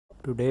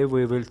Today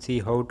we will see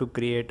how to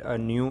create a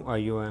new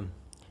IOM,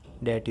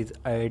 that is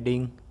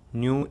adding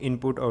new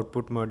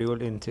input-output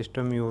module in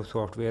system view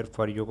software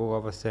for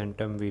Yokogawa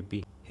Centum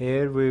VP.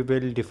 Here we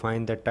will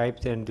define the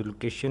types and the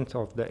locations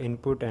of the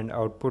input and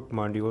output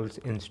modules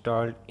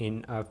installed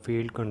in a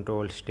field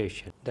control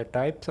station. The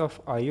types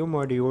of IO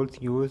modules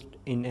used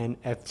in an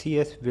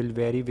FCS will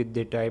vary with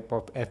the type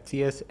of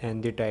FCS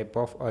and the type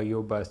of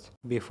IO bus.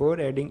 Before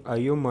adding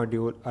IO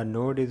module, a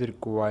node is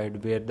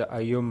required where the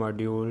IO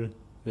module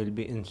will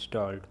be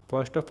installed.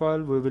 First of all,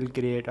 we will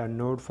create a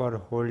node for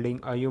holding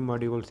IO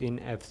modules in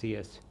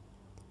FCS.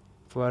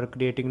 For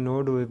creating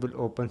node, we will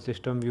open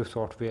system view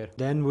software.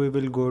 Then we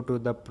will go to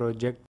the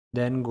project,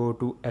 then go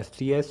to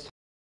FCS,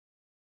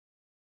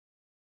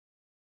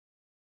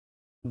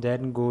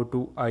 then go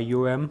to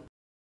IOM,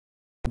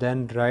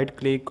 then right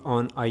click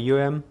on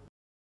IOM,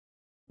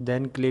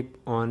 then click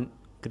on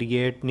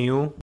create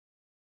new,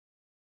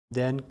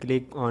 then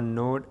click on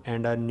node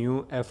and a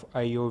new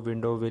FIO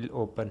window will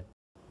open.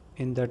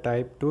 In the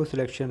type, two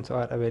selections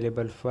are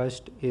available.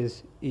 First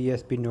is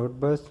ESP node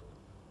bus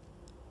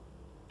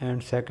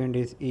and second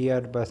is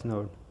ER bus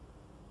node.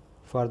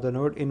 For the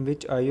node in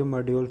which IO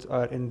modules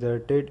are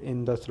inserted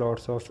in the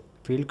slots of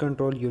field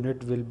control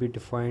unit will be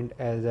defined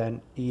as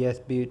an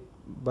ESP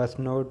bus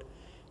node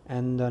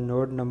and the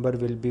node number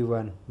will be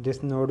 1.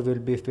 This node will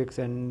be fixed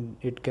and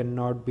it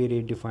cannot be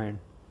redefined.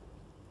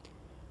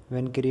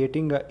 When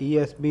creating a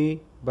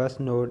ESP bus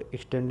node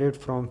extended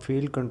from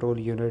field control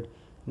unit,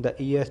 the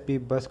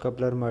ESP bus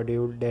coupler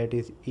module, that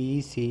is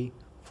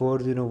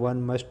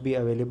EC401, must be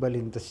available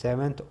in the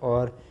 7th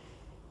or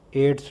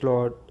 8th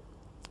slot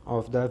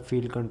of the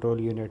field control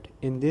unit.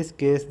 In this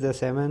case, the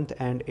 7th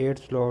and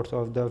 8th slots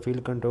of the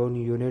field control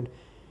unit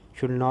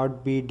should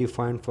not be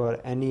defined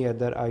for any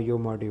other IO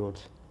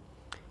modules.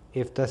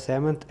 If the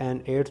 7th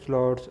and 8th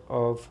slots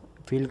of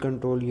field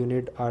control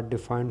unit are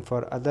defined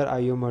for other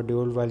IO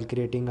module while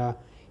creating a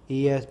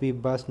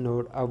ESP bus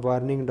node, a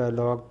warning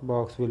dialog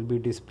box will be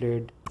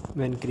displayed.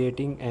 When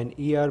creating an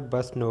ER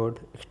bus node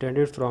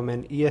extended from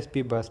an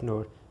ESP bus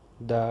node,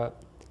 the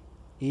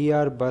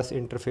ER bus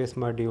interface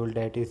module,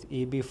 that is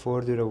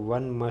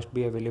EB401, must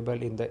be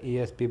available in the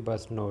ESP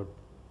bus node.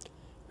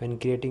 When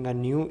creating a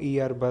new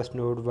ER bus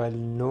node while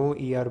no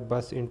ER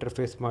bus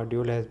interface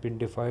module has been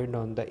defined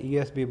on the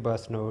ESP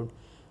bus node,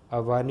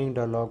 a warning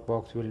dialog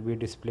box will be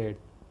displayed.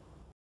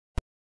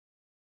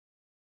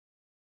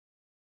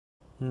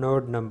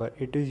 Node number.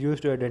 It is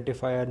used to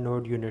identify a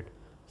node unit.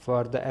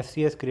 For the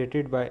FCS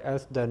created by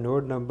us, the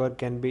node number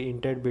can be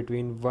entered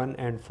between 1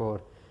 and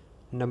 4.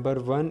 Number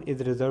 1 is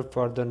reserved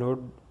for the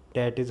node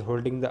that is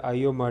holding the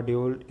IO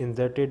module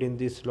inserted in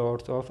the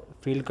slots of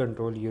field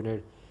control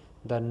unit.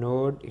 The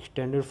node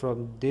extended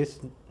from this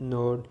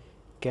node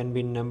can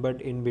be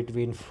numbered in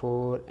between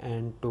 4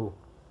 and 2.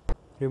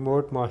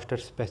 Remote master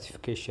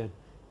specification.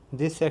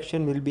 This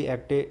section will be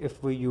active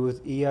if we use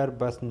ER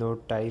bus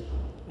node type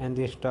and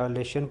the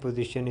installation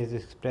position is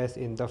expressed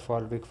in the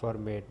following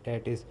format,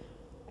 that is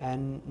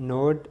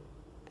node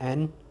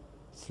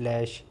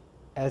n/s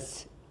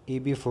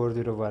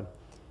EB401,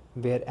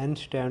 where n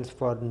stands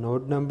for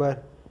node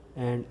number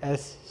and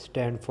s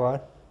stands for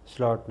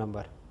slot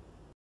number.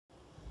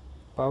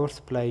 Power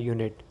supply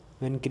unit.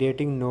 When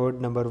creating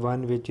node number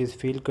 1, which is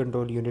field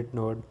control unit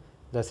node,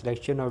 the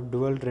selection of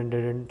dual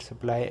redundant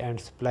supply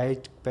and supply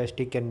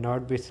capacity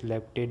cannot be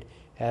selected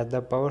as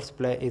the power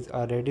supply is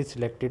already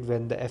selected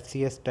when the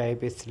FCS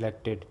type is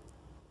selected.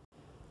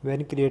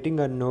 When creating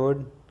a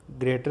node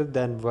greater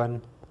than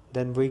 1,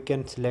 then we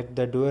can select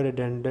the dual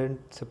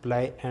redundant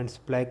supply and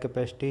supply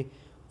capacity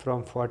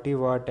from 40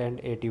 watt and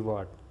 80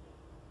 watt.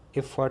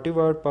 If 40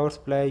 watt power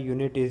supply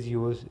unit is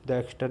used, the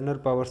external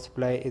power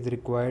supply is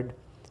required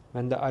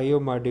when the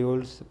IO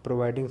modules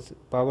providing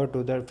power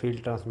to the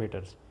field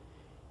transmitters.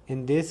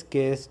 In this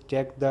case,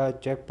 check the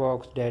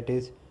checkbox, that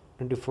is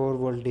 24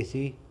 volt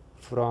DC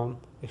from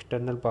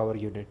external power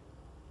unit.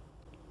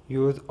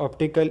 Use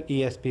optical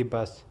ESP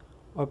bus.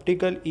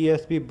 Optical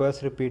ESP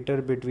bus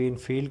repeater between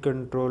field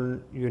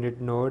control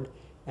unit node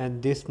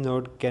and this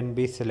node can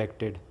be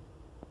selected.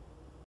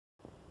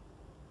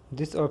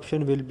 This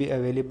option will be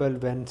available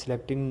when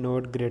selecting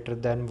node greater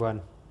than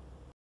 1.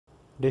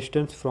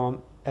 Distance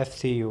from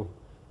FCU.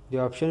 The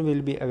option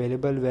will be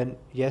available when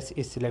yes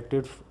is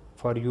selected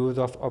for use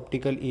of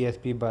optical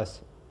ESP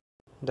bus.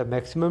 The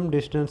maximum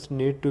distance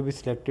need to be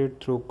selected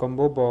through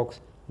combo box.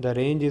 The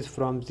range is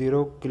from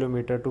 0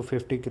 km to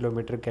 50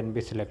 km can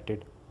be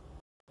selected.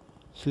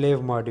 Slave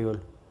module.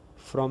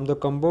 From the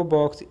combo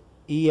box,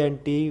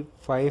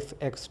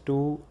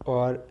 ENT5X2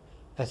 or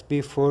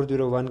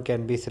SP401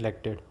 can be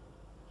selected.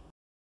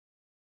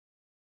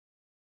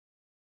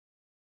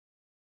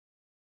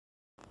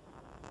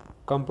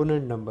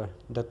 Component number.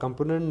 The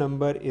component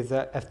number is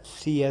a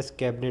FCS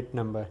cabinet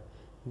number.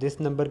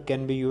 This number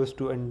can be used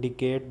to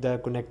indicate the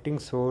connecting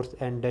source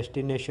and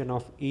destination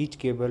of each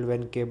cable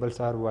when cables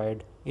are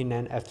wired in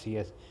an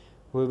FCS.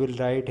 We will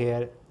write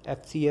here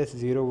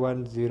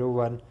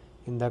FCS0101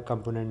 in the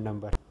component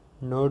number.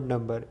 Node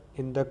number.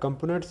 In the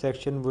component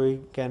section, we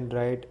can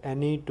write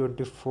any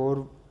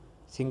 24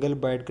 single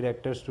byte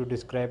characters to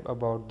describe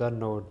about the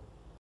node.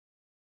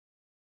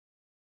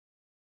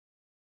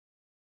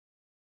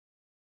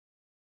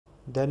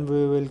 Then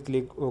we will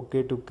click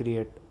OK to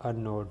create a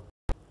node.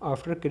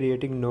 After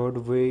creating node,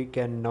 we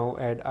can now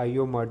add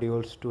IO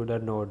modules to the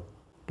node.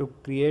 To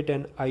create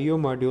an IO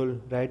module,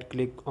 right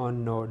click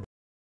on node.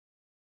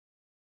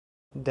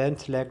 Then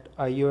select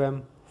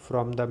IOM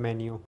from the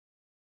menu.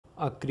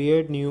 A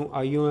create new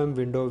IOM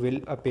window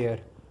will appear.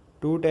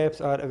 Two tabs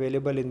are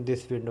available in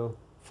this window.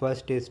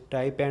 First is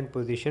type and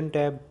position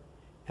tab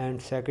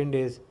and second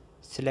is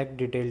select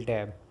detail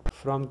tab.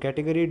 From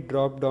category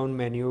drop down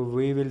menu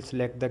we will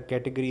select the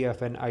category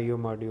of an IO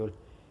module.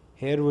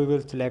 Here we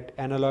will select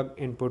analog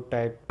input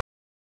type.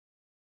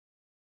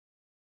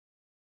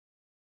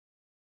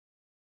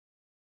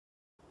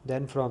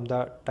 Then from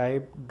the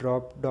type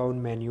drop down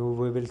menu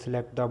we will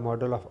select the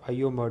model of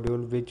IO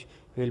module which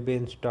will be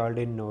installed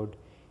in node.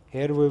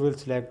 Here we will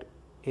select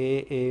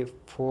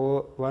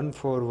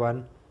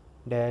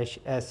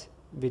AA141-S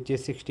which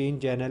is 16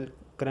 channel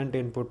current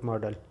input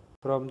model.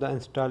 From the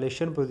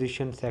installation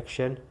position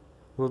section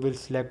we will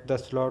select the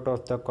slot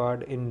of the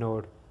card in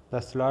node.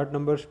 The slot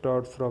number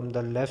stored from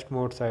the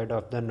leftmost side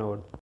of the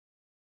node.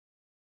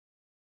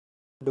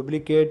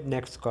 Duplicate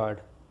next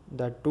card.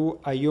 The two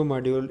IO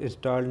modules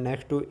installed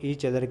next to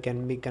each other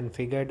can be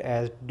configured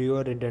as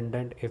duo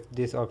redundant if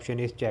this option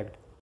is checked.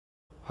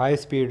 High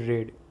speed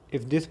read.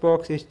 If this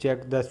box is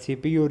checked, the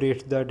CPU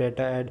reads the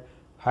data at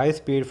high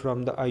speed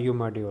from the IO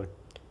module.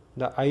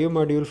 The IO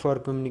module for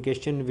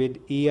communication with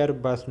ER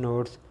bus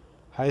nodes,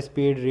 high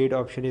speed read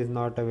option is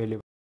not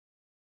available.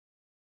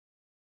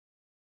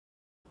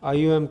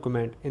 IOM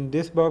comment. In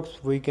this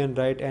box, we can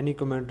write any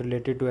comment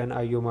related to an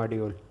IO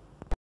module.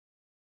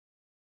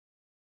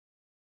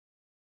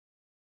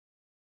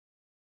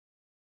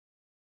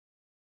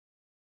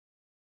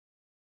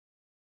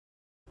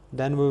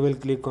 Then we will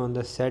click on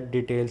the Set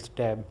Details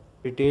tab.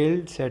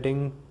 Detailed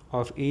setting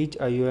of each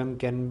IOM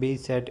can be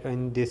set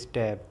in this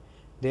tab.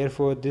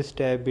 Therefore, this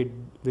tab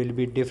will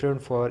be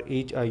different for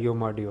each IO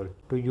module.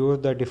 To use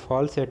the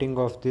default setting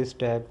of this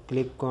tab,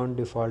 click on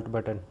Default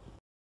button.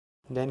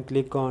 Then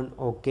click on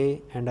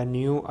OK and a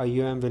new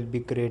IOM will be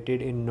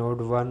created in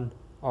node 1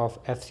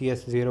 of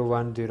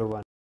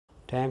FCS0101.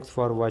 Thanks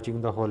for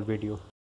watching the whole video.